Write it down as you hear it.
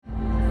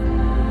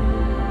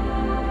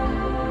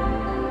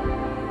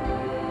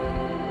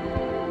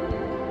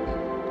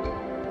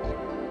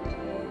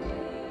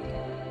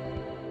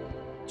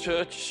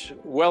church.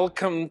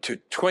 Welcome to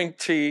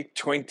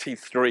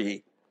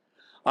 2023.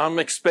 I'm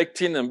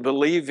expecting and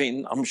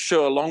believing, I'm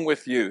sure along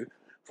with you,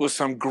 for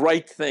some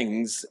great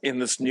things in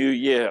this new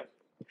year.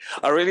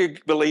 I really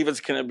believe it's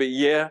going to be a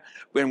year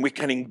when we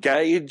can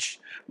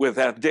engage with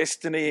our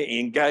destiny,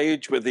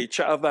 engage with each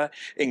other,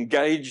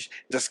 engage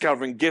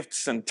discovering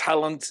gifts and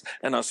talents,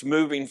 and us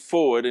moving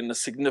forward in a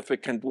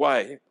significant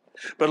way.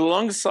 But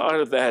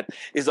alongside of that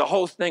is a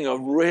whole thing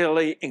of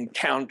really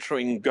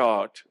encountering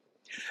God.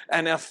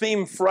 And our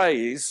theme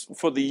phrase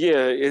for the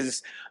year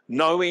is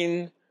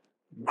knowing,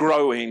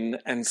 growing,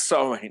 and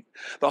sowing.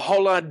 The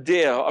whole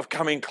idea of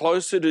coming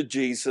closer to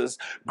Jesus,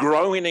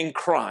 growing in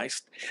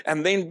Christ,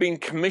 and then being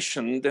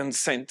commissioned and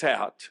sent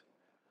out.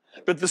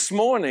 But this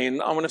morning,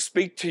 I want to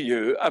speak to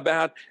you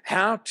about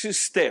how to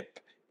step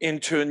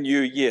into a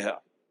new year.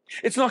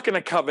 It's not going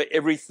to cover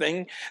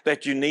everything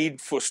that you need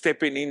for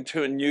stepping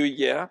into a new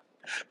year.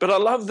 But I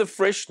love the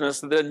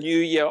freshness that the new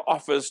year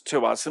offers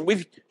to us, and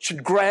we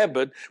should grab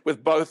it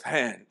with both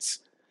hands.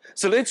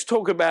 So let's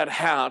talk about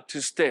how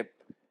to step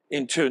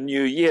into a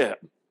new year.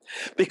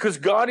 Because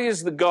God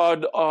is the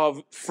God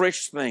of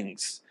fresh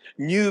things,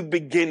 new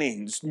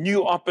beginnings,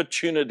 new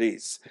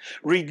opportunities,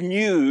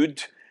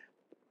 renewed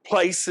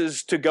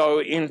places to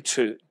go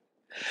into.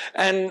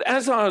 And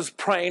as I was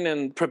praying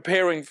and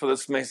preparing for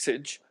this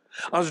message,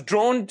 I was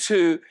drawn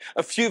to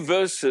a few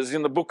verses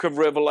in the book of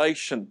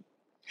Revelation.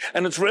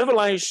 And it's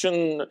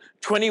Revelation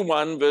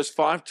 21, verse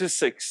 5 to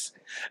 6.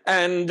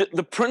 And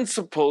the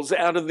principles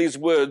out of these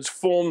words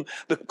form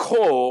the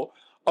core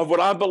of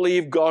what I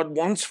believe God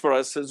wants for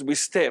us as we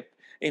step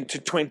into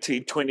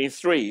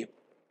 2023.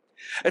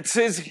 It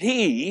says,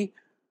 "He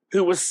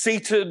who was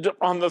seated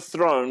on the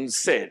throne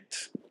said,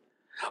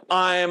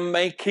 I am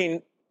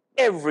making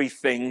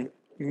everything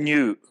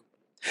new.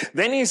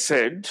 Then he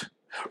said,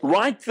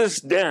 write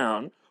this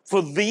down,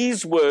 for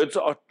these words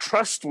are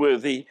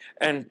trustworthy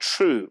and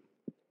true.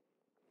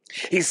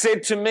 He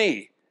said to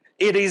me,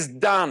 it is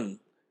done."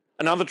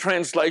 Another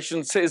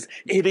translation says,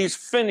 it is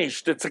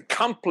finished. It's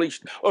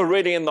accomplished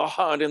already in the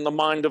heart, in the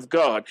mind of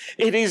God.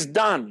 It is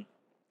done.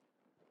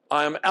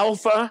 I am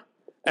Alpha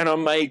and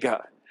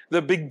Omega,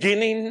 the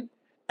beginning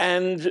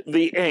and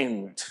the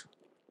end.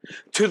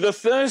 To the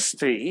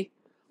thirsty,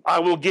 I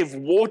will give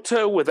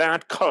water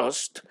without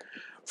cost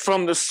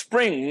from the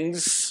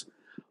springs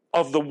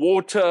of the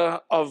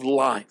water of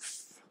life.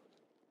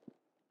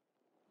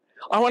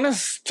 I want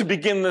us to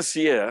begin this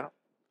year,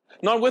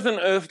 not with an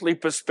earthly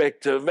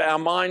perspective. Our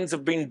minds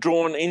have been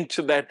drawn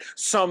into that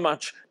so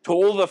much, to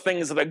all the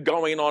things that are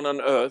going on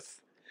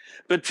earth,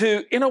 but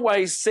to, in a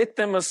way, set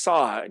them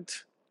aside,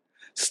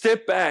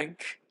 step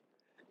back,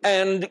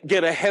 and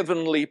get a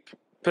heavenly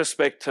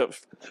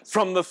perspective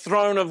from the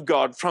throne of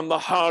God, from the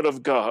heart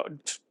of God.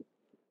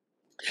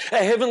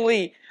 A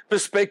heavenly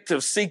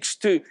perspective seeks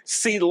to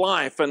see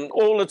life and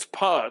all its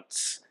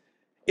parts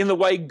in the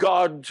way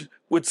God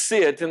would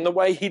see it, in the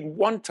way he'd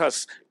want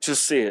us to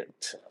see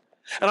it.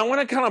 And I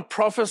want to kind of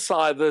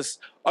prophesy this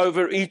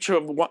over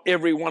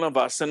every one of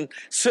us, and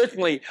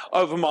certainly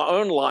over my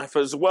own life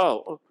as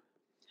well.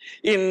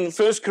 In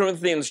 1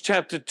 Corinthians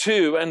chapter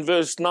 2 and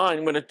verse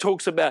 9, when it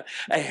talks about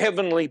a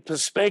heavenly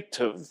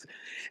perspective,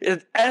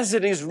 as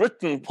it is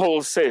written,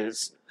 Paul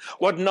says,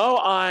 what no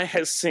eye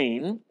has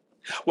seen,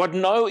 what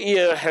no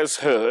ear has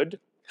heard,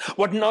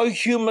 what no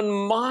human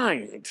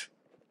mind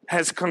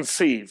has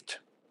conceived,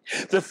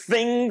 the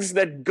things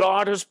that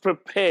God has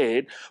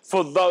prepared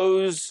for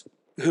those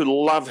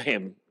who love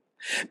him.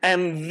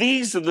 And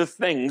these are the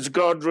things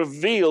God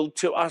revealed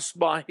to us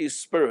by his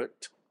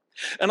Spirit.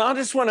 And I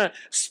just want to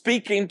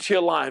speak into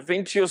your life,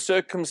 into your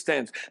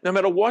circumstance, no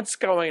matter what's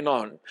going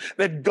on,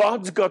 that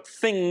God's got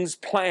things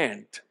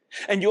planned.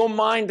 And your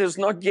mind has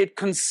not yet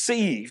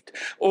conceived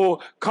or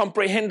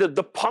comprehended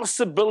the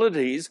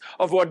possibilities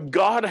of what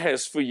God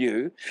has for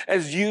you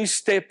as you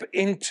step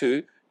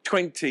into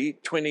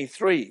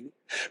 2023.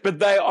 But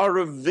they are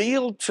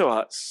revealed to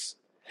us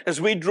as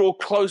we draw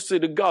closer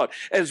to God,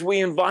 as we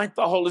invite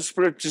the Holy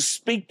Spirit to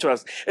speak to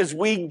us, as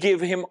we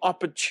give him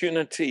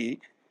opportunity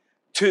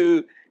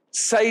to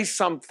say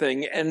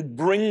something and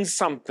bring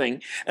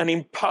something and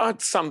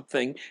impart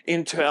something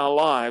into our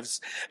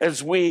lives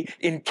as we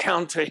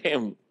encounter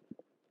him.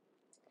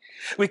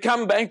 We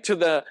come back to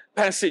the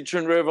passage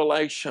in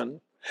Revelation,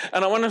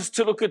 and I want us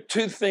to look at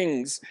two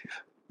things: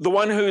 the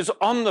one who's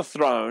on the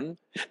throne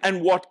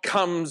and what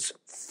comes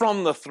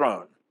from the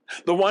throne.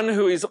 The one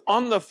who is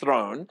on the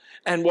throne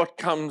and what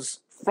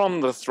comes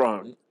from the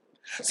throne.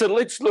 So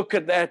let's look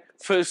at that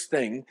first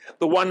thing,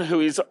 the one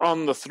who is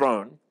on the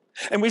throne.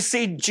 And we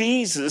see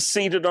Jesus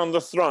seated on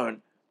the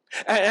throne.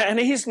 And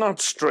he's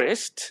not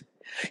stressed.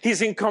 He's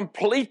in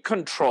complete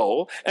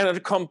control and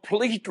at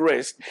complete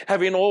rest,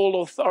 having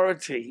all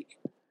authority.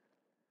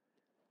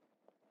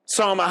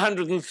 Psalm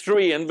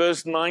 103 and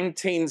verse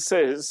 19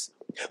 says,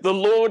 the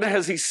Lord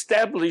has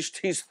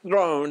established his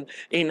throne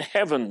in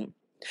heaven,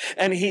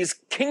 and his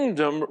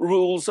kingdom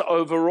rules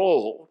over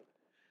all.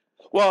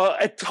 Well,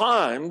 at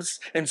times,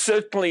 and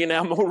certainly in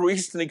our more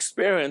recent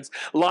experience,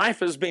 life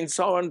has been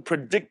so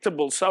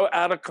unpredictable, so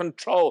out of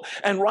control.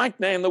 And right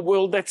now in the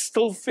world, that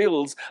still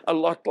feels a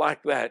lot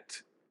like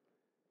that.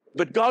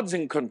 But God's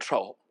in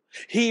control.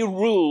 He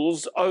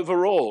rules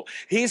over all.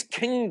 His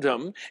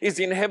kingdom is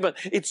in heaven.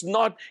 It's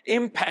not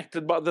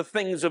impacted by the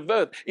things of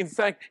earth. In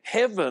fact,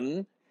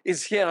 heaven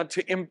is here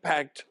to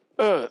impact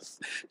earth,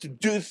 to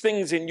do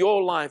things in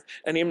your life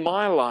and in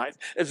my life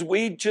as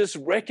we just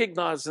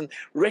recognize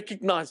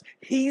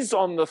He's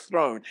on the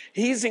throne.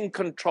 He's in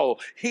control.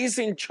 He's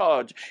in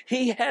charge.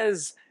 He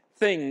has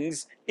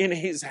things in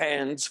His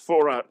hands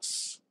for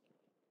us.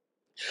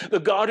 The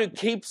God who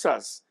keeps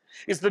us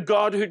is the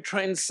God who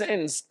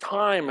transcends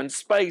time and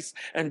space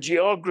and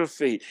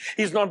geography.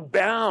 He's not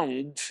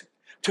bound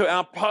to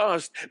our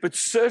past, but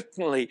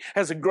certainly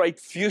has a great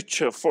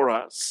future for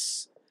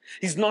us.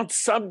 He's not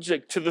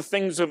subject to the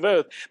things of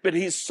earth, but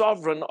He's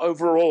sovereign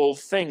over all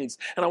things.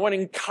 And I want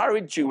to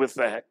encourage you with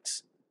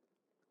that.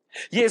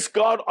 Yes,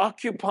 God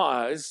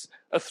occupies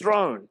a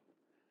throne.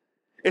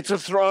 It's a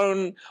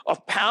throne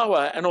of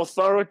power and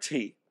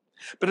authority,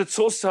 but it's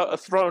also a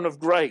throne of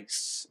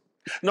grace.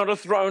 Not a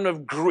throne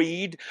of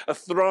greed, a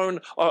throne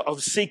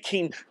of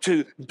seeking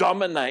to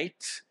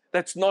dominate.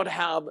 That's not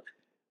how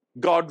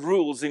God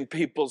rules in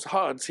people's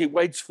hearts. He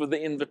waits for the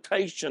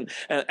invitation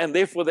and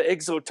therefore the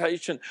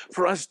exhortation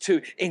for us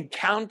to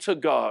encounter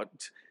God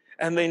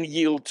and then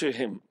yield to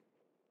Him.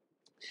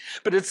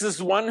 But it's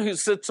this one who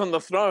sits on the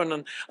throne,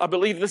 and I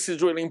believe this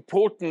is really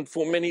important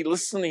for many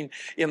listening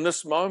in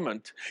this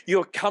moment.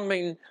 You're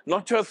coming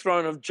not to a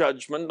throne of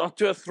judgment, not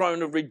to a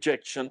throne of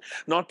rejection,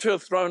 not to a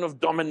throne of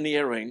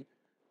domineering,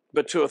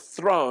 but to a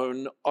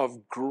throne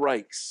of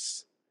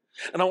grace.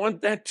 And I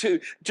want that to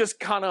just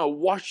kind of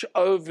wash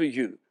over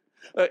you.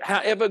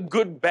 However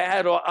good,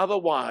 bad, or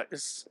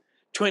otherwise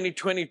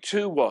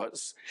 2022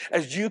 was,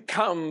 as you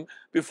come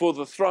before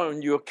the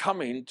throne, you're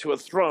coming to a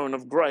throne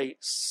of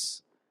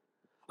grace.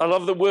 I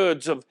love the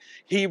words of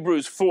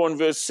Hebrews 4 and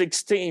verse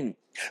 16.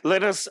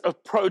 Let us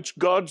approach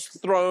God's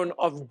throne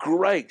of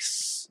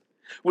grace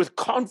with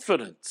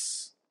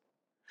confidence,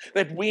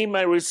 that we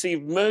may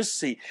receive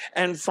mercy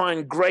and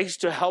find grace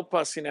to help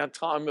us in our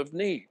time of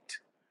need.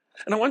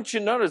 And I want you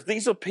to notice,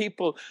 these are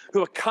people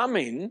who are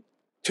coming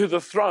to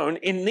the throne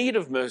in need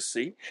of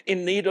mercy,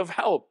 in need of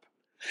help.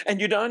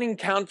 And you don't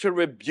encounter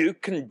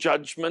rebuke and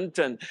judgment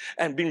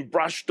and being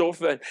brushed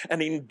off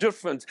and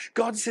indifference.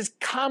 God says,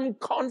 come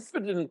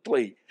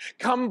confidently,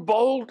 come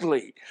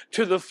boldly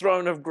to the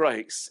throne of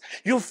grace.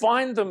 You'll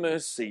find the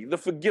mercy, the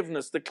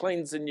forgiveness, the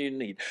cleansing you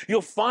need.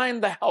 You'll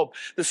find the help,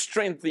 the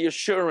strength, the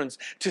assurance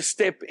to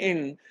step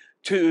in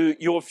to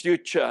your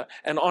future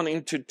and on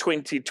into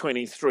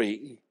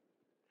 2023.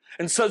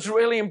 And so it's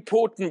really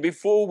important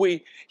before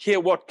we hear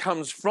what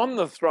comes from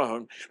the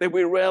throne that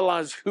we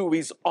realize who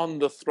is on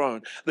the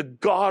throne. The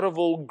God of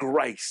all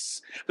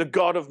grace, the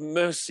God of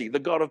mercy, the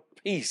God of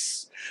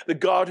peace, the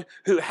God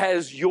who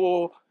has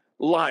your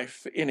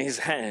life in His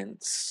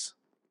hands.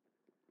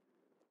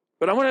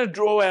 But I want to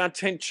draw our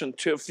attention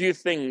to a few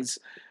things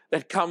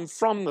that come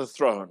from the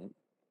throne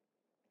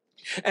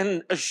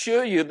and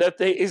assure you that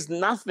there is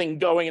nothing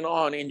going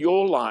on in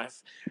your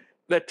life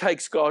that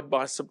takes God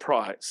by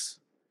surprise.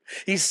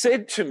 He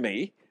said to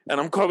me,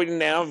 and I'm quoting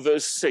now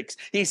verse 6,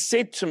 He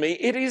said to me,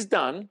 it is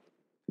done.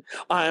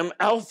 I am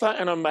Alpha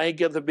and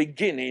Omega, the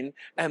beginning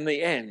and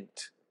the end.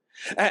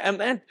 And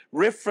that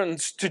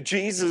reference to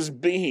Jesus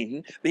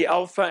being the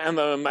Alpha and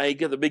the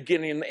Omega, the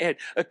beginning and the end,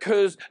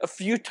 occurs a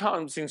few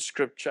times in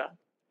Scripture.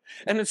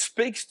 And it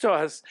speaks to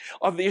us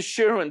of the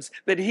assurance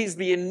that He's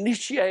the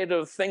initiator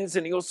of things,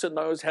 and He also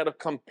knows how to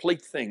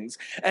complete things.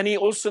 And He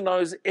also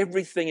knows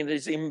everything that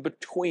is in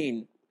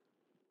between.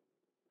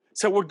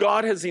 So what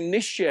God has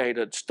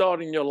initiated,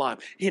 starting your life,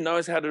 He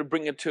knows how to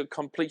bring it to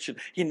completion.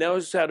 He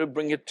knows how to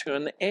bring it to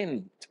an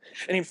end.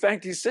 And in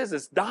fact, He says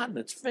it's done,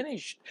 it's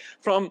finished.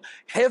 From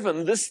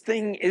heaven, this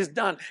thing is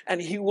done.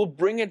 And He will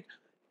bring it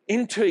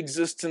into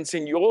existence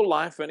in your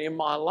life and in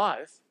my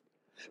life.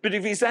 But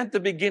if He's at the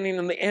beginning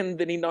and the end,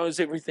 then He knows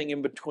everything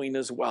in between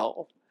as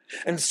well.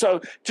 And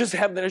so just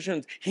have the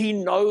assurance, He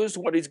knows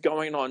what is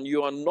going on.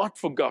 You are not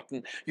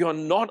forgotten. You are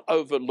not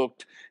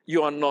overlooked.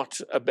 You are not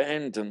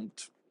abandoned.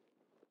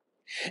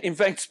 In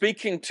fact,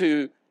 speaking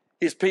to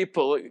His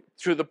people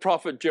through the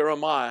prophet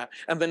Jeremiah,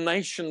 and the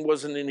nation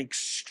was in an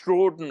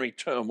extraordinary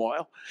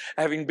turmoil,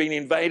 having been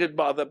invaded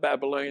by the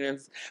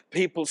Babylonians,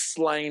 people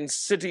slain,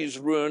 cities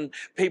ruined,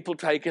 people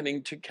taken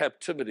into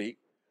captivity.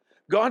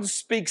 God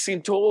speaks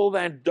into all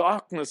that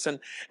darkness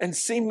and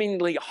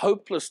seemingly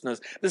hopelessness,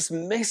 this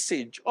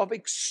message of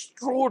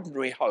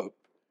extraordinary hope.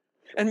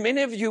 And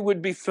many of you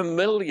would be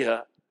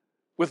familiar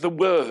with the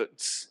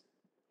words.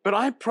 But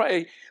I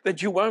pray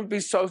that you won't be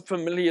so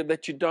familiar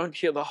that you don't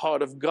hear the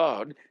heart of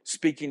God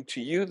speaking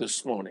to you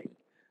this morning.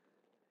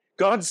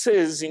 God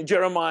says in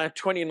Jeremiah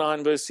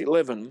 29, verse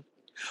 11,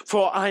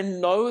 for I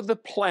know the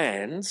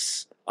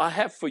plans I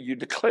have for you,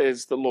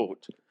 declares the Lord.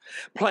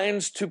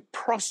 Plans to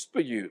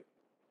prosper you,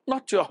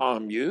 not to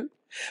harm you.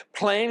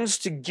 Plans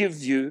to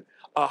give you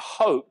a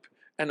hope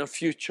and a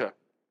future.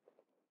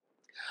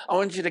 I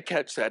want you to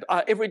catch that.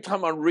 Every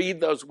time I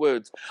read those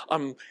words,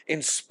 I'm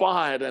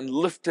inspired and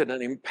lifted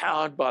and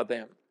empowered by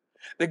them.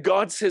 That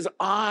God says,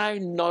 I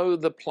know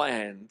the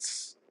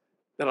plans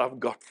that I've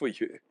got for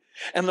you.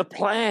 And the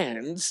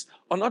plans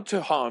are not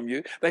to harm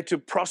you, they're to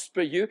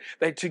prosper you,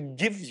 they're to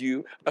give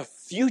you a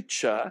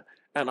future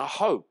and a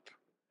hope.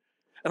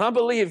 And I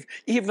believe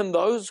even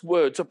those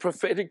words are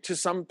prophetic to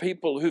some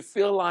people who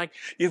feel like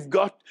you've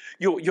got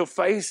your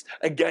face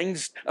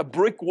against a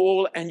brick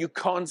wall and you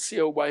can't see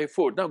a way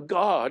forward. No,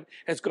 God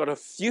has got a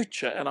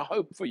future and a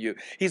hope for you.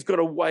 He's got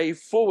a way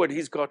forward.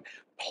 He's got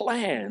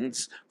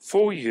plans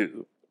for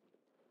you.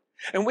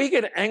 And we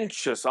get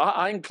anxious.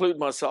 I include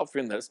myself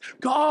in this.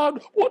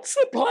 God, what's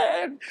the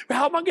plan?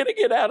 How am I going to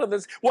get out of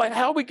this?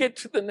 How do we get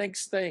to the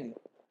next thing?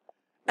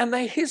 And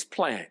they're His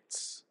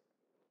plans.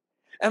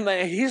 And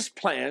they are His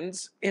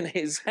plans in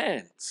His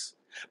hands.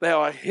 They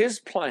are His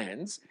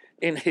plans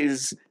in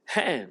His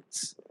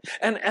hands.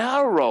 And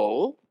our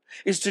role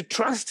is to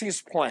trust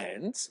His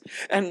plans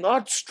and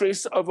not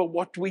stress over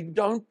what we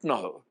don't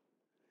know,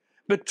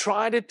 but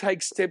try to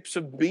take steps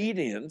of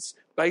obedience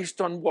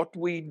based on what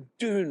we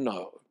do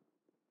know.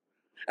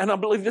 And I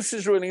believe this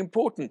is really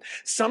important.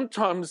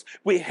 Sometimes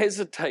we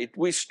hesitate,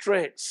 we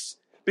stress,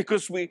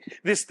 because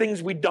there's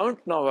things we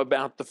don't know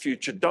about the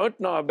future, don't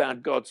know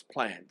about God's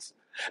plans.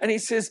 And He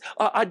says,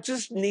 I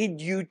just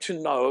need you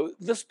to know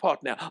this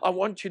part now. I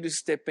want you to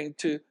step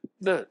into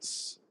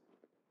this.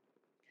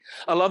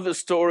 I love the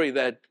story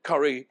that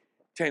Corrie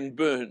ten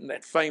Boom,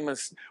 that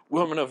famous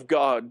woman of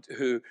God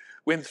who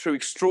went through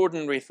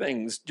extraordinary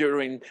things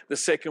during the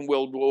Second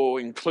World War,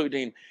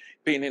 including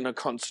being in a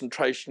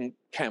concentration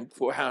camp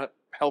for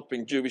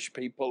helping Jewish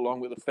people along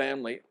with a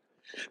family.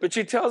 But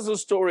she tells the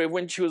story of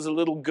when she was a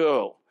little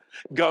girl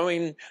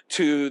going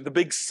to the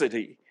big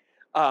city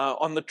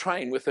on the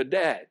train with her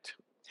dad.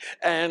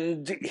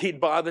 And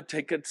he'd buy the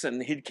tickets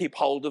and he'd keep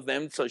hold of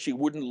them so she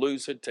wouldn't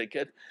lose her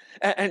ticket.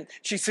 And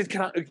she said,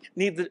 can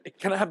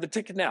I have the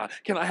ticket now?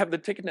 Can I have the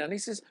ticket now? And he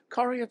says,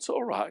 Corrie, it's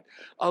all right.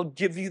 I'll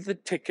give you the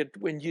ticket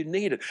when you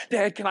need it.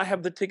 Dad, can I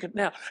have the ticket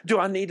now? Do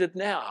I need it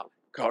now?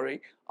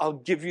 Corrie, I'll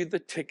give you the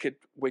ticket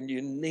when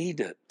you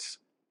need it.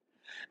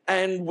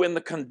 And when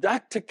the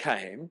conductor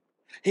came,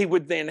 he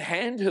would then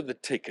hand her the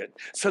ticket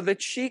so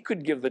that she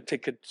could give the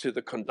ticket to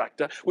the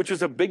conductor, which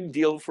was a big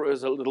deal for her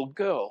as a little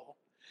girl.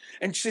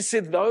 And she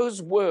said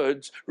those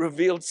words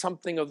revealed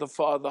something of the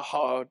Father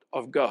heart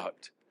of God.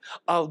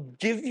 I'll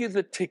give you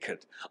the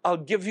ticket. I'll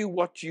give you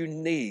what you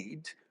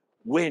need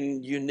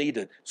when you need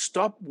it.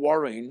 Stop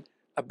worrying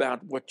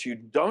about what you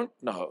don't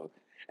know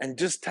and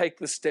just take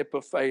the step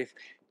of faith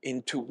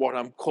into what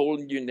I'm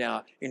calling you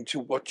now, into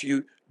what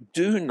you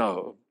do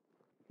know.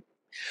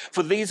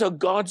 For these are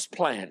God's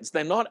plans.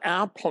 They're not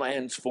our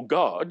plans for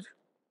God.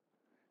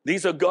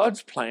 These are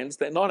God's plans.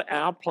 They're not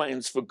our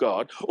plans for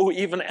God, or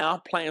even our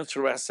plans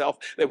for ourselves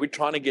that we're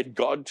trying to get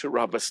God to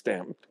rubber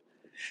stamp.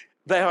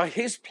 They are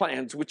His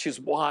plans, which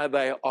is why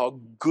they are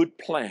good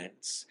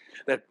plans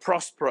that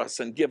prosper us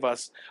and give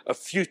us a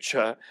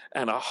future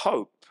and a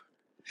hope.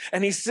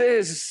 And He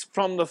says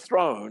from the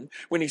throne,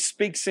 when He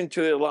speaks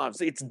into their lives,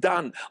 it's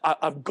done.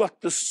 I've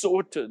got this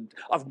sorted.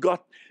 I've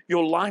got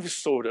your life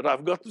sorted.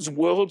 I've got this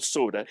world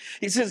sorted.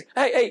 He says,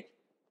 hey,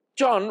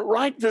 John,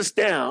 write this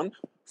down.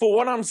 For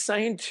what I'm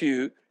saying to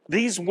you,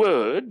 these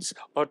words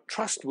are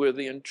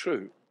trustworthy and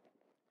true.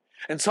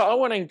 And so I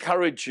want to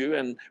encourage you,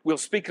 and we'll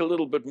speak a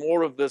little bit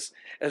more of this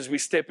as we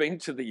step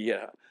into the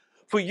year,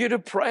 for you to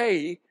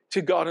pray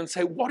to God and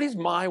say, what is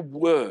my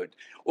word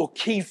or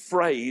key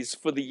phrase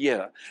for the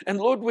year? And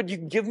Lord, would you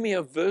give me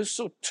a verse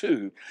or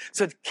two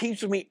so it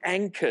keeps me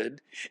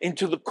anchored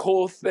into the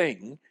core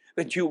thing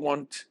that you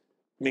want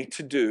me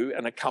to do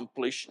and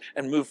accomplish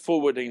and move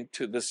forward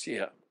into this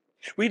year?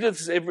 We do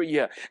this every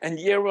year, and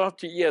year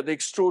after year, the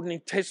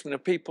extraordinary testimony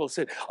of people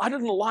said, I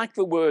didn't like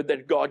the word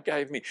that God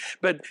gave me,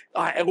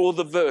 or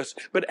the verse,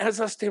 but as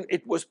I stepped,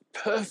 it was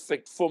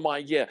perfect for my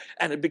year,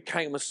 and it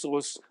became a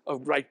source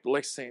of great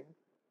blessing.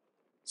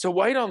 So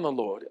wait on the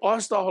Lord.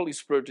 Ask the Holy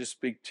Spirit to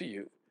speak to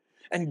you,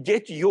 and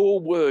get your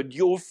word,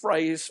 your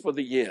phrase for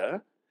the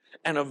year,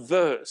 and a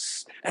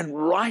verse,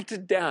 and write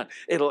it down.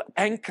 It'll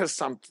anchor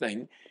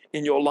something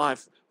in your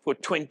life for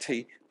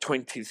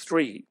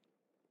 2023.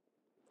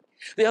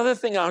 The other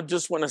thing I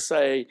just want to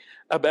say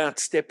about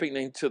stepping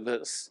into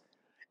this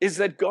is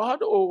that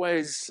God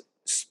always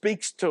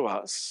speaks to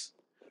us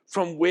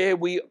from where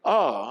we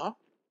are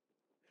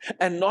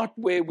and not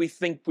where we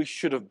think we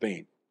should have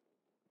been.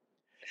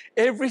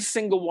 Every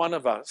single one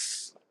of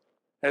us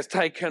has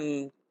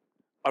taken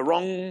a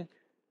wrong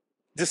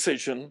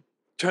decision,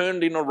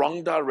 turned in a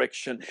wrong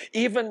direction,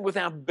 even with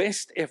our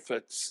best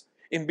efforts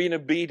in being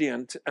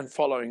obedient and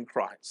following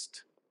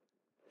Christ.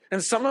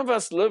 And some of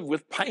us live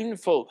with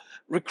painful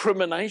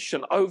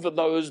recrimination over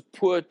those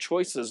poor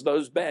choices,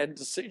 those bad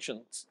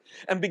decisions,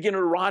 and begin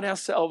to write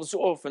ourselves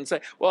off and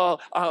say,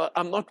 well,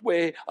 I'm not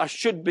where I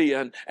should be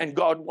and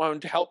God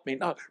won't help me.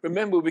 No,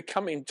 remember, we're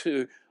coming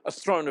to a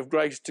throne of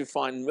grace to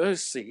find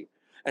mercy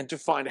and to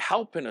find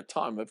help in a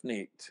time of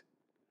need.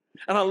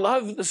 And I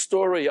love the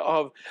story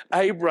of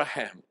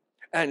Abraham.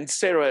 and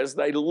Sarah as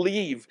they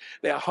leave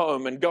their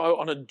home and go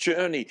on a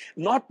journey,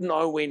 not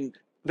knowing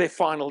their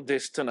final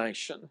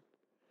destination.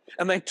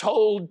 And they're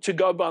told to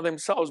go by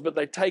themselves, but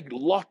they take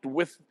Lot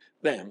with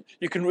them.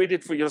 You can read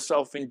it for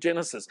yourself in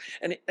Genesis.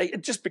 And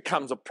it just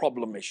becomes a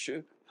problem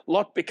issue.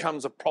 Lot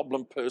becomes a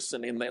problem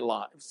person in their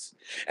lives.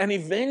 And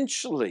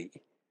eventually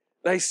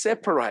they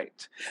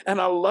separate. And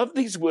I love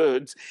these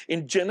words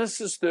in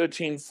Genesis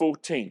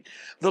 13:14.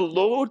 The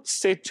Lord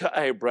said to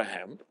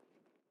Abraham,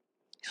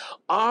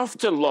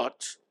 after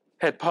Lot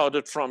had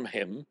parted from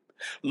him,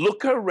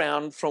 look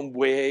around from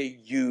where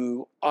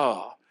you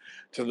are,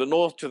 to the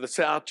north, to the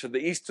south, to the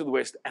east, to the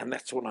west, and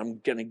that's what I'm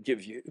going to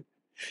give you.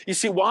 You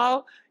see,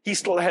 while he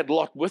still had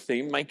Lot with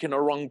him, making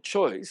a wrong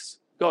choice,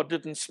 God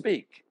didn't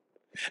speak.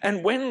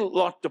 And when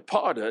Lot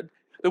departed,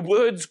 the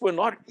words were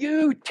not,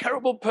 you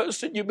terrible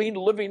person, you've been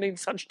living in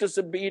such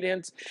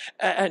disobedience,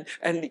 and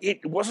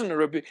it wasn't a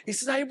rebuke. He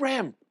says,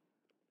 Abraham,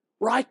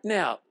 right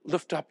now,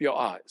 lift up your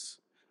eyes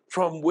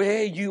from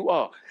where you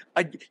are.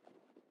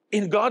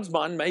 In God's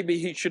mind, maybe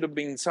he should have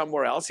been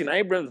somewhere else. In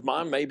Abraham's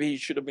mind, maybe he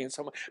should have been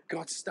somewhere.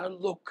 God says, no,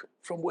 look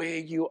from where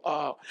you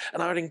are.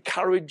 And I would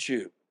encourage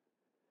you,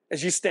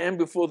 as you stand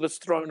before this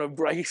throne of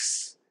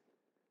grace,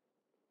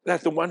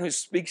 that the one who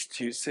speaks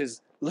to you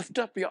says, lift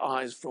up your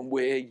eyes from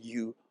where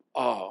you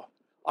are.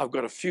 I've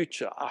got a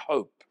future, a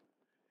hope,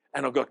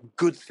 and I've got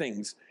good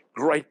things,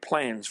 great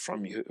plans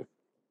from you.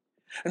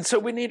 And so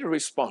we need to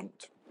respond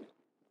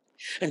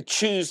and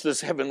choose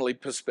this heavenly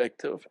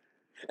perspective.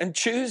 And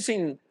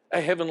choosing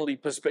a heavenly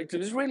perspective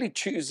is really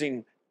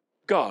choosing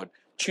God,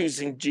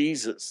 choosing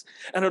Jesus.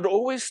 And it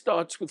always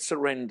starts with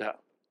surrender.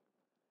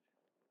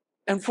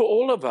 And for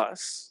all of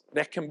us,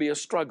 that can be a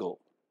struggle.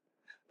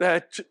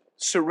 That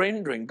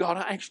surrendering, God,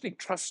 I actually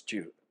trust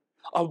you.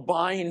 I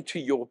buy into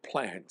your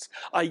plans.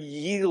 I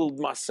yield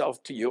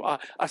myself to you.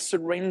 I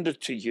surrender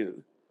to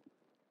you.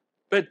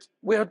 But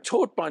we are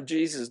taught by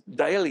Jesus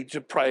daily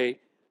to pray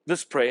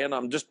this prayer, and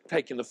I'm just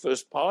taking the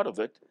first part of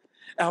it.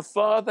 Our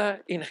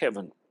Father in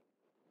heaven,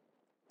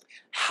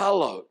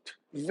 hallowed,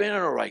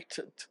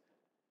 venerated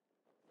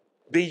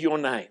be your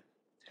name.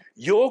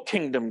 Your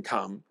kingdom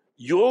come,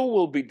 your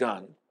will be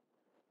done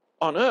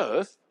on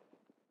earth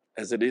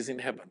as it is in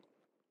heaven.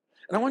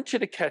 And I want you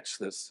to catch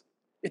this.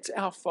 It's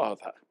our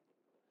Father,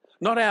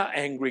 not our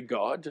angry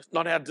God,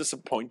 not our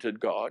disappointed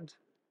God,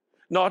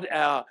 not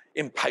our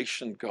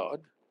impatient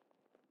God,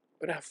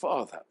 but our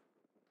Father,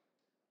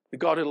 the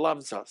God who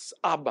loves us,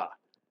 Abba,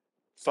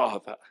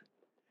 Father.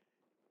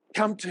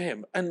 Come to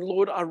him. And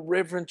Lord, I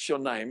reverence your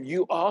name.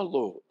 You are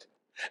Lord.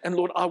 And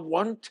Lord, I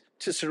want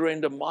to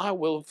surrender my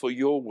will for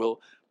your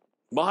will,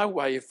 my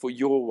way for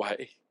your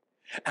way.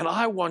 And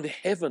I want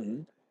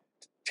heaven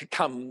to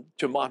come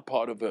to my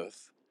part of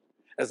earth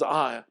as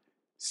I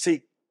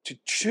seek to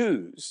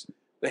choose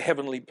the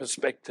heavenly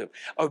perspective,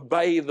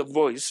 obey the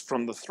voice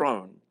from the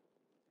throne.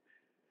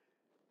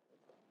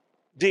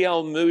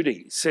 D.L.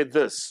 Moody said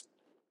this,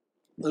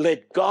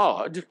 let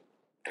God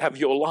have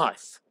your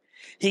life.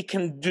 He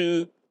can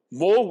do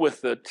more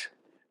with it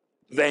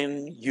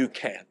than you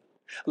can.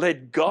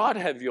 Let God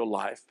have your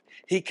life.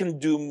 He can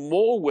do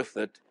more with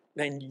it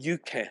than you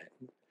can.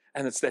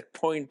 And it's that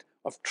point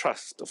of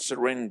trust, of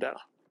surrender.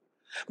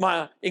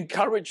 My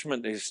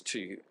encouragement is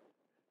to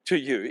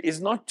you is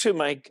not to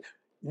make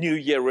New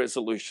Year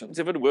resolutions.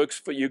 If it works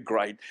for you,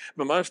 great.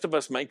 But most of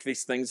us make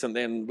these things and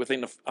then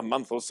within a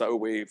month or so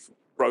we've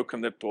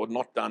broken it or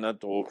not done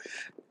it or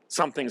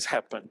something's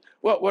happened.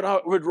 Well, what I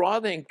would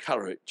rather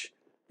encourage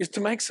is to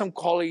make some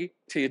quality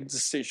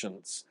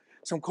decisions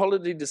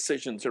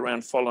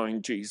around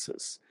following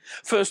Jesus.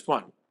 First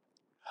one,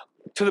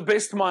 to the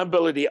best of my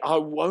ability, I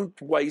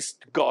won't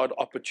waste God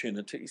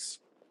opportunities.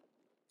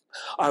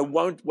 I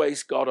won't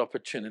waste God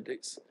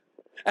opportunities.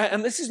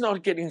 And this is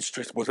not getting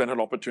stressed. Was that an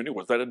opportunity?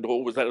 Was that a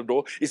door? Was that a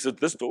door? Is it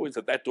this door? Is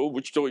it that door?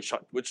 Which door is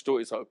shut? Which door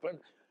is open?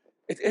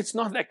 It's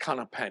not that kind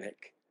of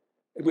panic.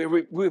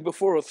 We're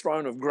before a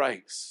throne of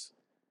grace,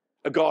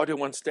 a God who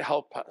wants to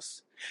help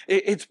us.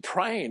 It's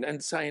praying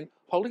and saying,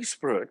 Holy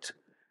Spirit,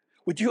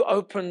 would you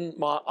open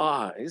my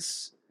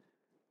eyes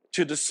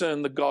to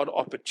discern the God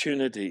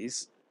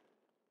opportunities,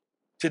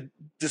 to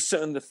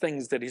discern the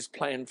things that he's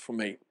planned for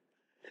me?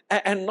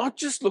 And not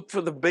just look for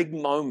the big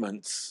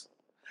moments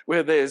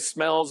where there's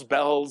smells,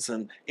 bells,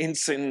 and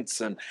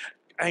incense, and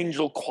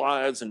angel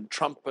choirs and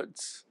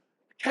trumpets.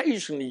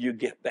 Occasionally you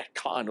get that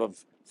kind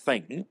of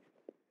thing.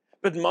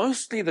 But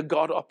mostly the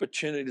God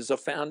opportunities are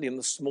found in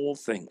the small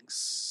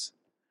things.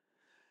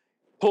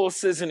 Paul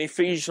says in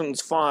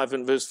Ephesians 5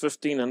 and verse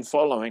 15 and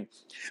following,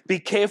 be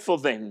careful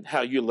then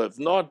how you live,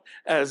 not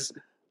as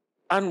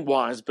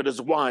unwise, but as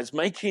wise,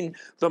 making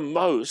the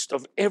most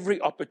of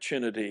every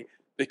opportunity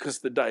because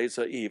the days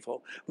are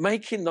evil.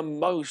 Making the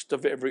most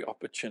of every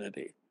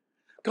opportunity.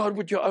 God,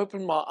 would you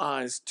open my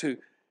eyes to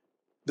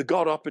the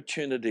God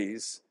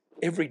opportunities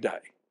every day?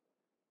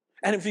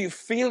 And if you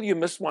feel you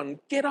miss one,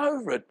 get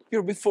over it.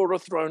 You're before a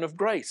throne of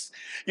grace.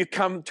 You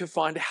come to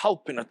find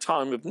help in a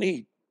time of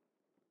need.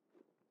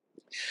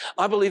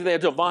 I believe there are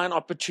divine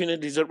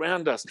opportunities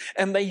around us,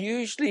 and they're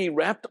usually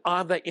wrapped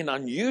either in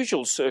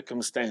unusual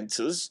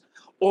circumstances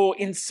or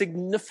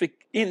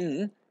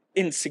insignificant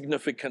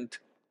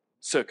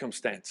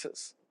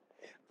circumstances.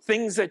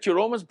 Things that you'll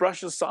almost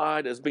brush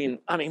aside as being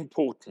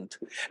unimportant.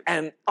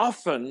 And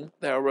often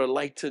they're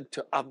related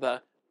to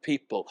other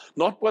people.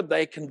 Not what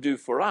they can do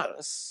for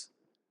us,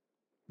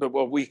 but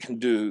what we can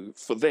do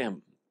for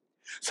them.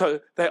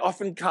 So they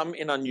often come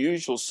in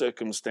unusual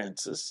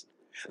circumstances.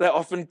 They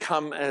often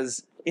come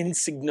as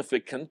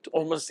insignificant,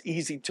 almost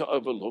easy to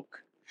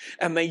overlook.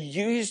 And they're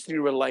usually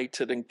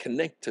related and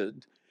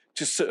connected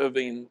to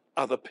serving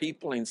other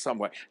people in some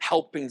way,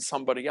 helping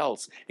somebody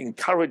else,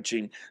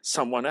 encouraging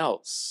someone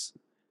else.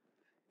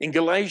 In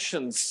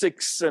Galatians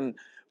 6 and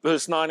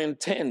verse 9 and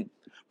 10,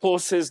 Paul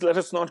says, let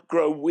us not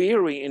grow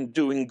weary in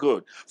doing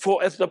good,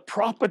 for at the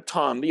proper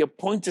time, the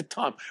appointed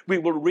time, we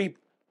will reap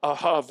a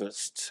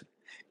harvest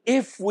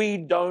if we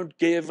don't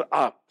give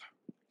up.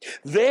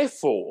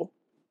 Therefore,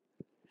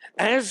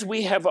 as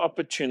we have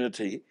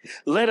opportunity,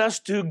 let us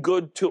do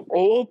good to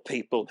all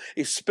people,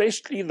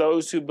 especially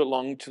those who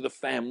belong to the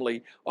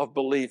family of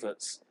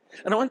believers.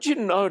 And I want you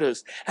to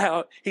notice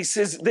how he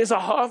says there's a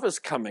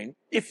harvest coming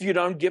if you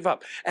don't give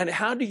up. And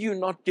how do you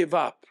not give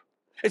up?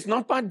 It's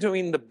not by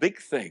doing the big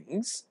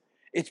things.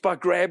 It's by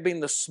grabbing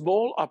the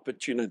small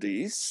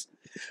opportunities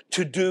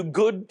to do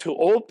good to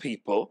all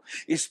people,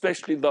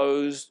 especially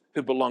those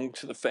who belong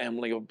to the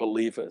family of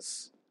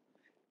believers.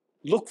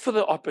 Look for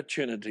the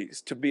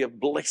opportunities to be a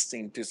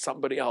blessing to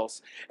somebody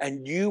else,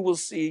 and you will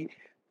see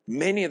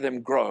many of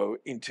them grow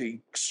into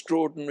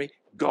extraordinary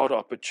God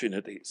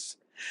opportunities.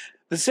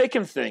 The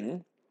second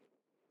thing,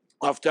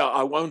 after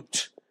I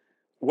won't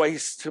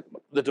waste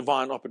the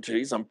divine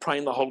opportunities, I'm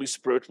praying the Holy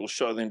Spirit will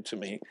show them to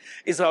me,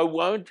 is I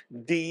won't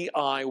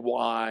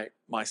DIY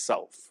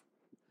myself.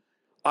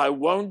 I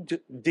won't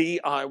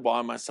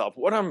DIY myself.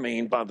 What I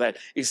mean by that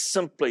is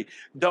simply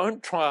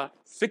don't try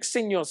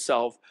fixing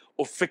yourself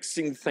or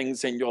fixing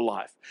things in your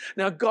life.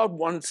 Now, God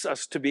wants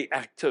us to be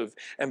active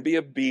and be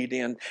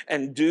obedient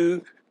and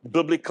do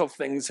biblical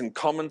things and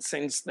common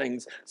sense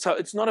things. So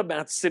it's not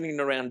about sitting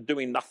around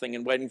doing nothing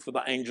and waiting for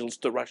the angels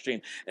to rush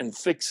in and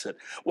fix it.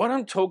 What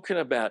I'm talking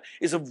about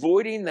is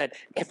avoiding that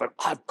effort.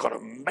 I've got to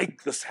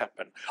make this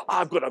happen.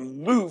 I've got to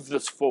move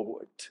this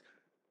forward.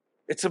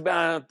 It's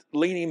about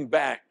leaning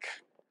back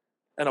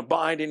and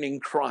abiding in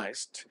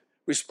Christ,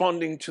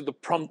 responding to the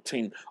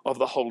prompting of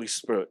the Holy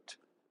Spirit.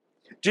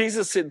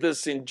 Jesus said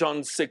this in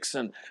John 6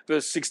 and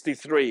verse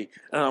 63,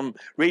 and I'm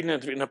reading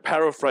it in a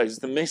paraphrase,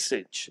 the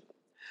Message.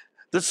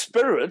 The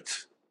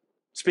Spirit,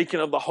 speaking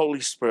of the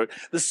Holy Spirit,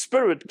 the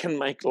Spirit can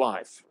make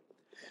life.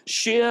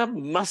 Sheer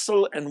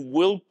muscle and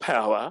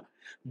willpower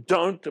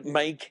don't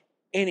make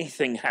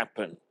anything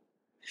happen.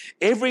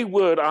 Every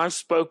word I've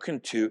spoken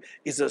to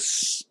is a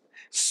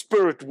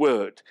Spirit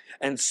word,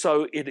 and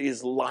so it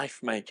is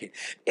life-making.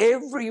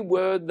 Every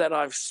word that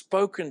I've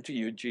spoken to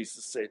you,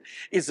 Jesus said,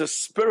 is a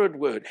Spirit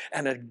word,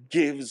 and it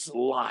gives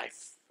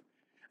life.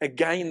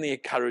 Again, the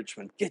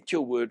encouragement, get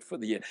your word for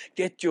the year,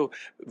 get your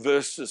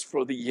verses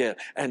for the year,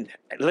 and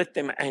let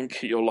them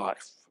anchor your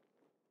life.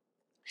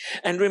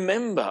 And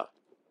remember,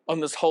 on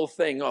this whole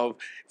thing of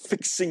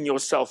fixing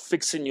yourself,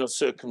 fixing your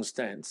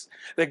circumstance,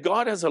 that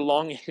God has a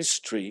long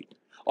history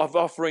of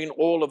offering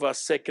all of us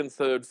second,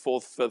 third,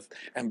 fourth, fifth,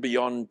 and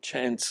beyond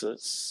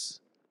chances.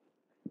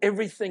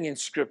 Everything in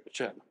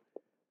Scripture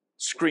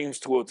screams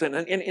towards, and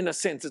in a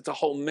sense, it's a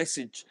whole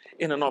message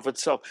in and of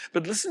itself.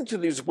 But listen to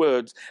these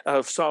words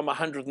of Psalm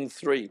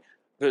 103,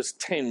 verse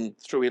 10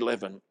 through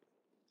 11.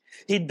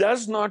 He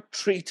does not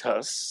treat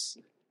us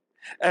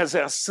as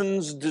our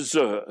sins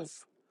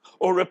deserve,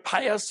 or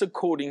repay us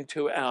according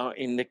to our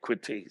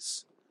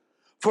iniquities.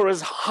 For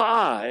as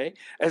high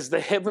as the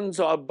heavens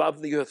are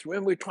above the earth,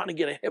 remember we're trying to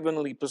get a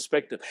heavenly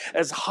perspective,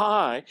 as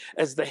high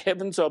as the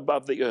heavens are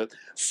above the earth,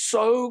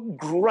 so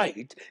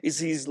great is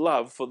his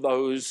love for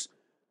those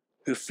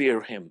who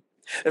fear him.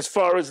 As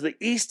far as the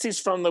east is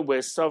from the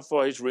west, so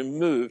far he's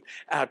removed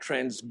our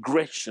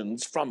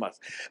transgressions from us.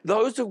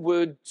 Those are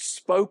words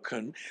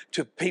spoken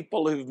to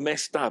people who've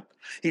messed up.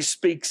 He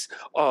speaks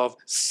of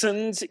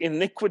sins,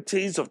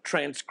 iniquities, of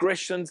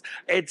transgressions.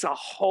 It's a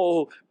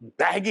whole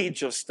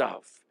baggage of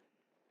stuff.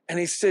 And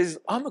he says,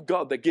 I'm a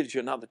God that gives you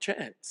another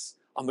chance.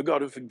 I'm the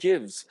God who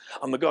forgives.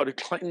 I'm the God who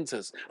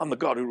cleanses. I'm the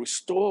God who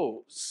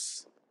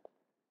restores.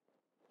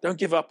 Don't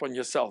give up on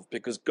yourself,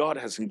 because God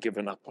hasn't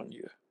given up on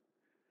you.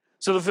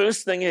 So the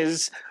first thing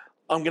is,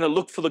 I'm going to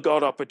look for the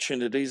God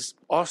opportunities,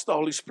 ask the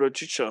Holy Spirit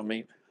to show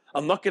me.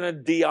 I'm not going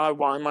to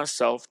DIY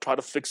myself, try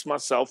to fix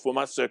myself or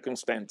my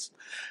circumstance.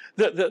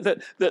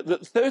 The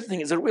third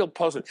thing is a real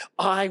positive.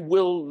 I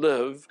will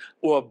live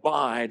or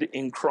abide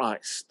in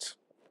Christ.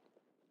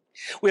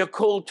 We are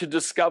called to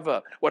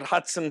discover what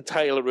Hudson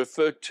Taylor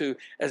referred to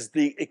as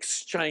the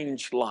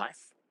exchange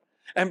life.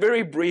 And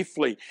very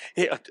briefly,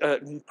 an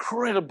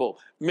incredible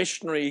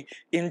missionary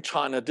in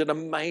China, did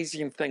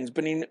amazing things,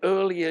 but in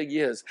earlier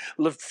years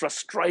lived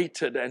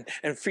frustrated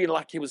and feeling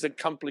like he was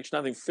accomplished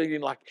nothing, feeling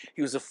like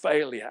he was a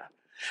failure.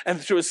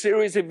 And through a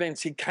series of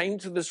events, he came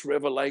to this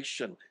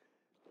revelation.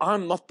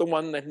 I'm not the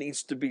one that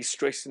needs to be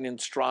stressing and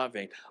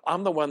striving.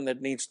 I'm the one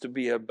that needs to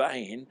be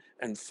obeying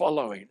and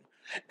following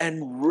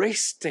and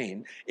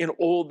resting in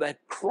all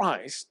that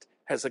Christ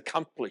has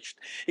accomplished,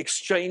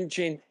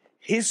 exchanging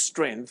his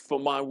strength for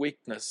my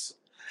weakness.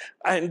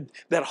 And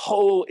that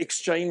whole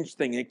exchange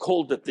thing, he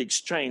called it the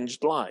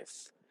exchanged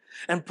life.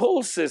 And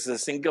Paul says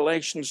this in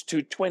Galatians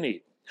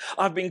 2:20.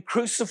 I've been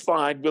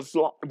crucified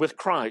with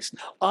Christ.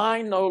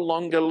 I no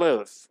longer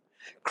live.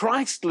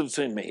 Christ lives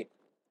in me.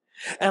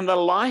 And the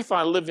life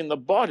I live in the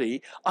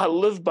body, I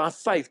live by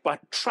faith, by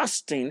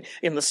trusting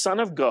in the Son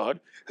of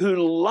God who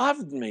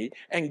loved me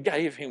and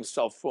gave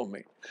himself for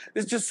me.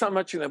 There's just so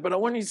much in there. But I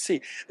want you to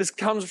see, this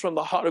comes from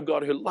the heart of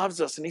God who loves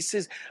us. And he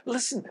says,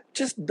 listen,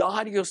 just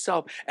die to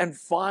yourself and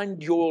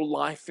find your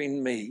life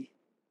in me.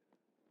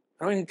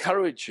 I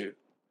encourage you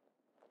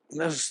in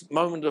this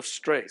moment of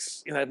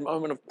stress, in that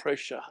moment of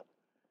pressure,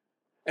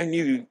 and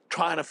you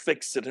trying to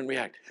fix it and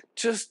react,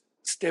 just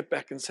step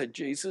back and say,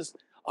 Jesus,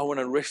 I want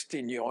to rest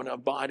in you. I want to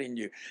abide in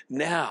you.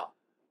 Now,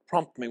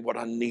 prompt me what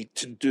I need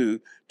to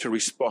do to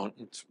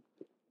respond.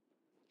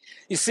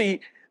 You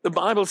see, the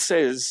Bible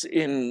says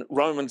in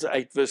Romans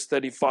 8, verse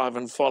 35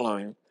 and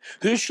following,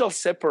 who shall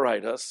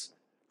separate us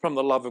from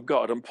the love of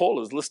God? And Paul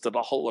has listed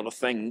a whole lot of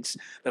things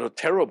that are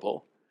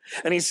terrible.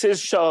 And he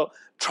says, shall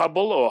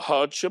trouble or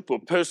hardship or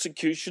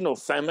persecution or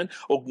famine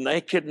or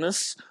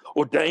nakedness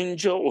or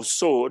danger or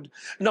sword?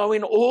 No,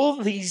 in all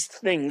these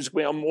things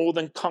we are more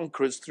than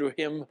conquerors through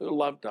him who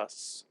loved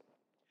us.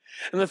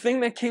 And the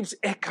thing that keeps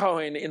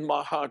echoing in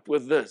my heart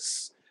with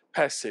this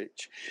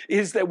passage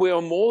is that we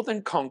are more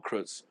than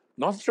conquerors,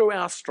 not through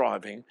our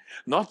striving,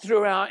 not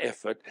through our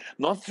effort,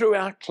 not through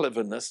our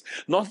cleverness,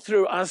 not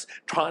through us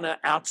trying to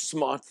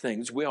outsmart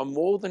things. We are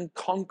more than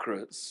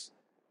conquerors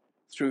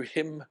through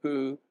him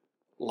who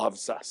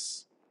loves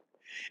us.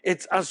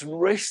 It's us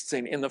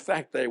resting in the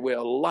fact that we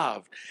are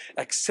loved,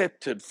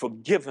 accepted,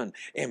 forgiven,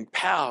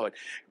 empowered,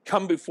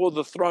 come before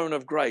the throne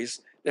of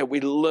grace, that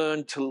we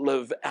learn to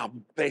live our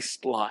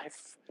best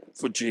life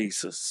for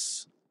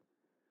Jesus.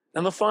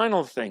 And the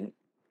final thing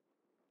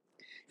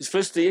is,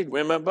 firstly,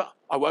 remember,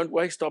 I won't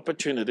waste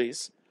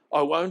opportunities.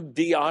 I won't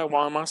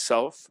DIY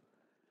myself.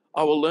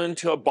 I will learn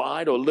to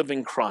abide or live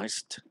in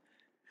Christ.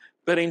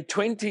 But in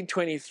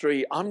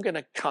 2023, I'm going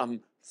to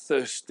come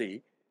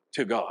thirsty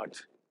to God.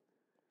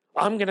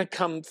 I'm going to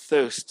come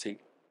thirsty.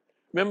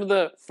 Remember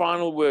the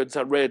final words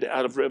I read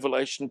out of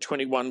Revelation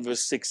 21,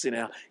 verse 6 in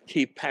our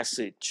key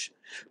passage.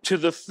 To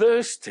the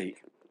thirsty,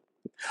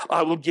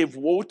 I will give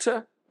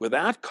water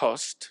without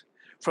cost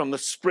from the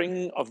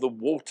spring of the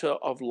water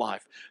of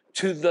life.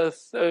 To the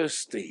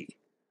thirsty,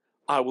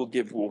 I will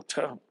give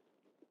water.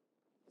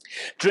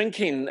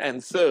 Drinking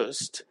and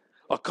thirst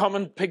are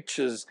common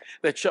pictures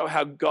that show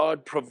how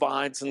God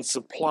provides and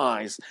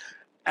supplies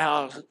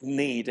our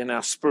need and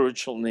our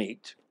spiritual need.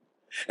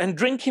 And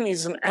drinking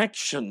is an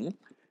action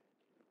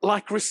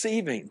like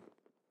receiving,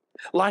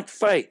 like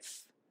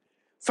faith.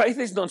 Faith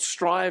is not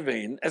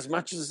striving as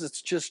much as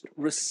it's just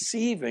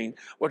receiving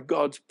what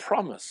God's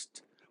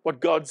promised,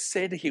 what God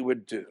said he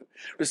would do,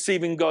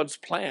 receiving God's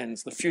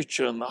plans, the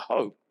future and the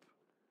hope.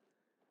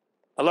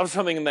 I love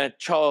something that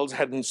Charles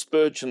Haddon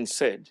Spurgeon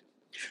said.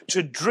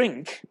 To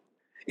drink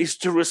is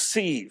to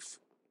receive,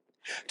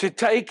 to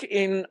take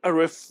in a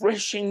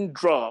refreshing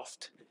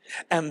draught,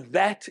 and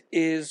that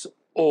is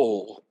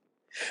all.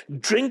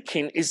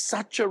 Drinking is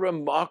such a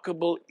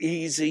remarkable,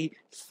 easy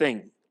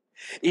thing.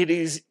 It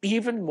is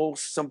even more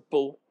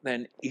simple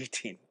than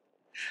eating.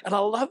 And I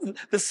love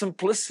the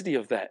simplicity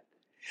of that.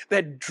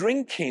 That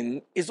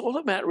drinking is all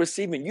about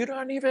receiving. You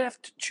don't even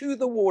have to chew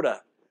the water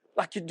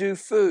like you do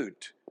food.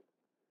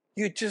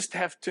 You just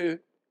have to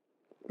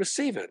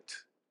receive it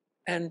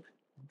and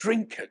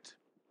drink it.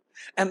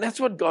 And that's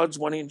what God's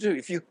wanting to do.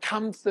 If you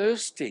come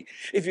thirsty,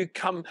 if you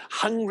come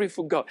hungry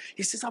for God,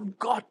 he says, I've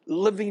got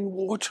living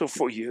water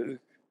for you.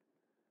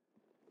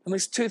 And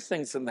there's two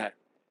things in that.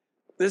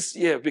 This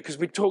year, because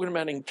we're talking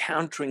about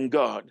encountering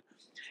God,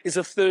 is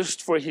a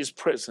thirst for his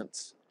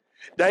presence.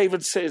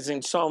 David says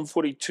in Psalm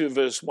 42,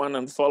 verse 1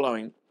 and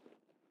following,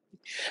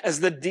 as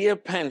the deer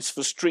pants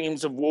for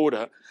streams of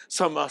water,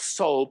 so my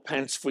soul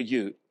pants for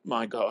you,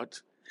 my God.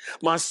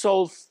 My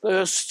soul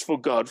thirsts for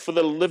God, for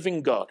the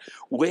living God.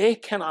 Where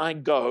can I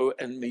go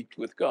and meet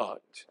with God?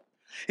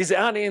 He's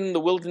out in the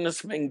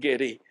wilderness of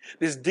En-Gedi.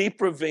 There's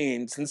deep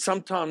ravines, and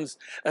sometimes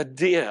a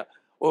deer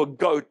or a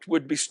goat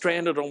would be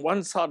stranded on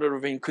one side of the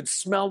ravine, could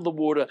smell the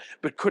water,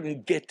 but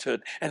couldn't get to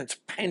it. And it's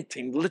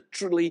panting,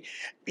 literally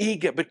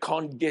eager, but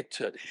can't get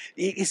to it.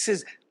 He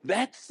says,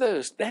 that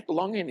thirst, that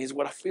longing is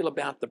what I feel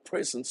about the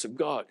presence of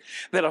God,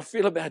 that I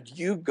feel about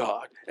you,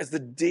 God, as the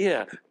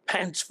deer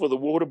pants for the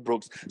water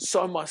brooks.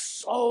 So my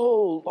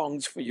soul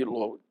longs for you,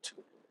 Lord.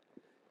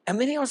 And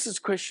then he asks this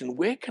question,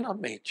 where can I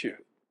meet you?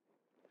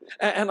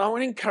 And I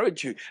want to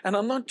encourage you. And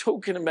I'm not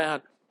talking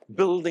about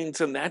buildings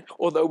and that,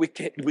 although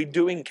we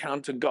do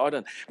encounter God,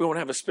 and we want to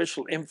have a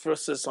special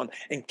emphasis on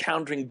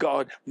encountering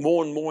God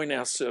more and more in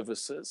our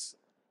services.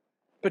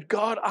 But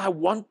God, I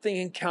want the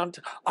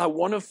encounter. I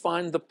want to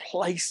find the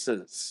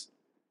places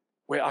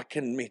where I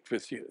can meet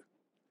with you.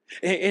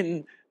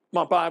 In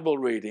my Bible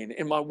reading,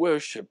 in my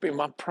worship, in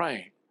my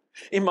praying,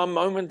 in my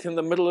moment in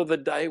the middle of the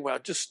day where I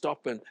just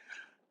stop and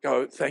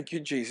go, thank you,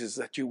 Jesus,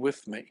 that you're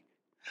with me.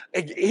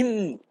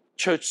 In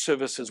church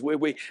services where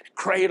we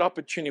create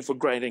opportunity for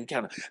great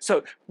encounter.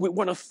 So we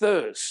want a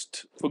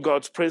thirst for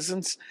God's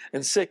presence,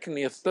 and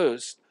secondly, a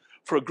thirst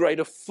for a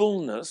greater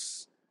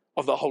fullness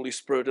of the Holy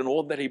Spirit and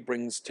all that he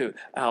brings to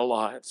our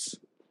lives.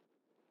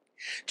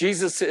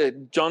 Jesus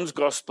said, John's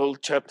Gospel,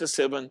 chapter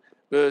 7,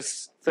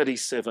 verse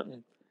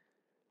 37,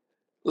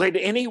 let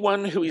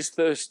anyone who is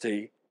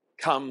thirsty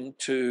come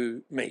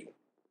to me.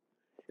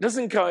 It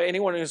doesn't go,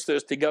 anyone who's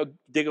thirsty, go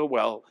dig a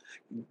well,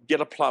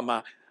 get a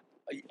plumber.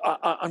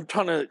 I'm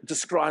trying to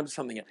describe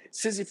something. It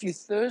says, if you're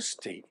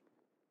thirsty,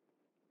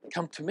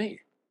 come to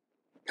me.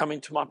 Come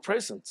into my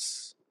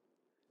presence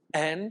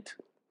and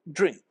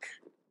drink.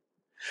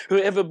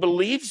 Whoever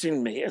believes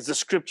in me, as the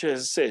scripture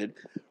has said,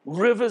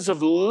 rivers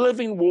of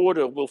living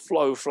water will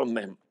flow from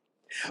them.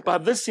 By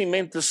this he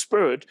meant the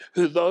Spirit,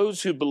 who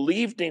those who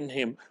believed in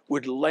him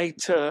would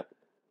later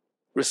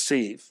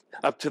receive.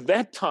 Up to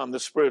that time, the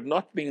Spirit had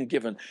not been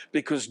given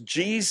because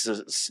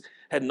Jesus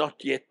had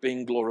not yet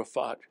been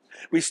glorified.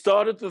 We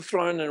start at the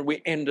throne and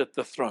we end at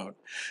the throne.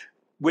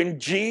 When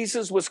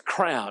Jesus was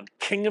crowned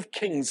King of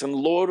Kings and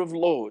Lord of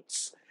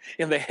Lords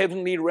in the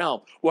heavenly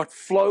realm, what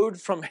flowed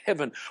from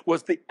heaven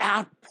was the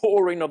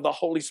outpouring of the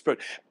Holy Spirit.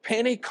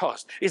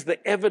 Pentecost is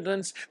the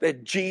evidence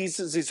that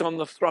Jesus is on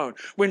the throne.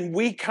 When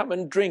we come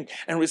and drink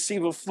and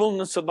receive a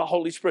fullness of the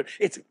Holy Spirit,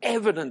 it's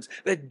evidence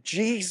that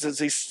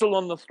Jesus is still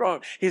on the throne.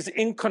 He's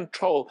in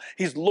control.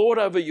 He's Lord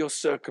over your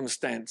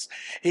circumstance.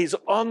 He's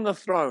on the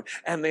throne,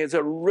 and there's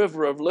a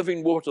river of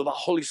living water, the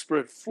Holy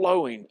Spirit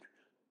flowing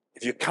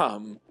if you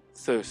come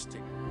thirsty.